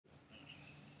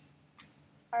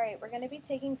Alright, we're going to be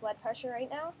taking blood pressure right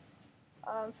now.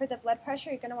 For the blood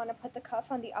pressure, you're going to want to put the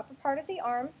cuff on the upper part of the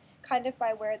arm, kind of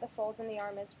by where the fold in the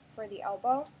arm is for the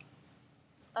elbow.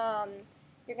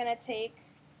 You're going to take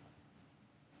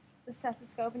the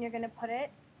stethoscope and you're going to put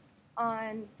it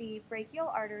on the brachial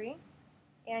artery,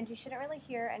 and you shouldn't really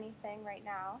hear anything right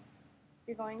now.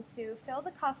 You're going to fill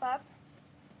the cuff up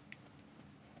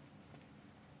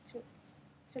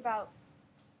to about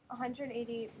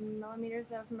 180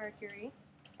 millimeters of mercury,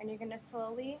 and you're going to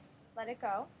slowly let it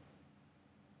go.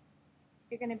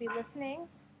 You're going to be listening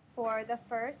for the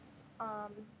first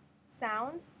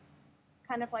sound,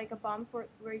 kind of like a bump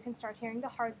where you can start hearing the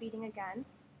heart beating again.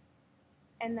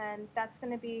 And then that's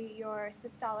going to be your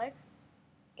systolic,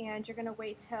 and you're going to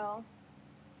wait till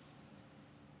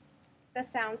the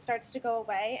sound starts to go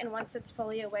away, and once it's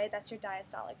fully away, that's your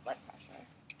diastolic blood pressure.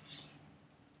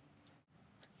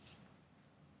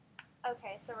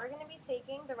 Okay, so we're going to be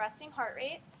taking the resting heart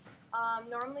rate.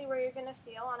 Normally where you're going to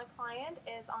feel on a client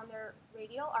is on their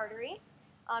radial artery.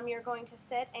 You're going to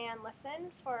sit and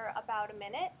listen for about a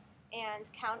minute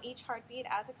and count each heartbeat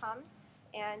as it comes.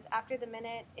 And after the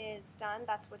minute is done,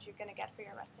 that's what you're going to get for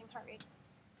your resting heart rate.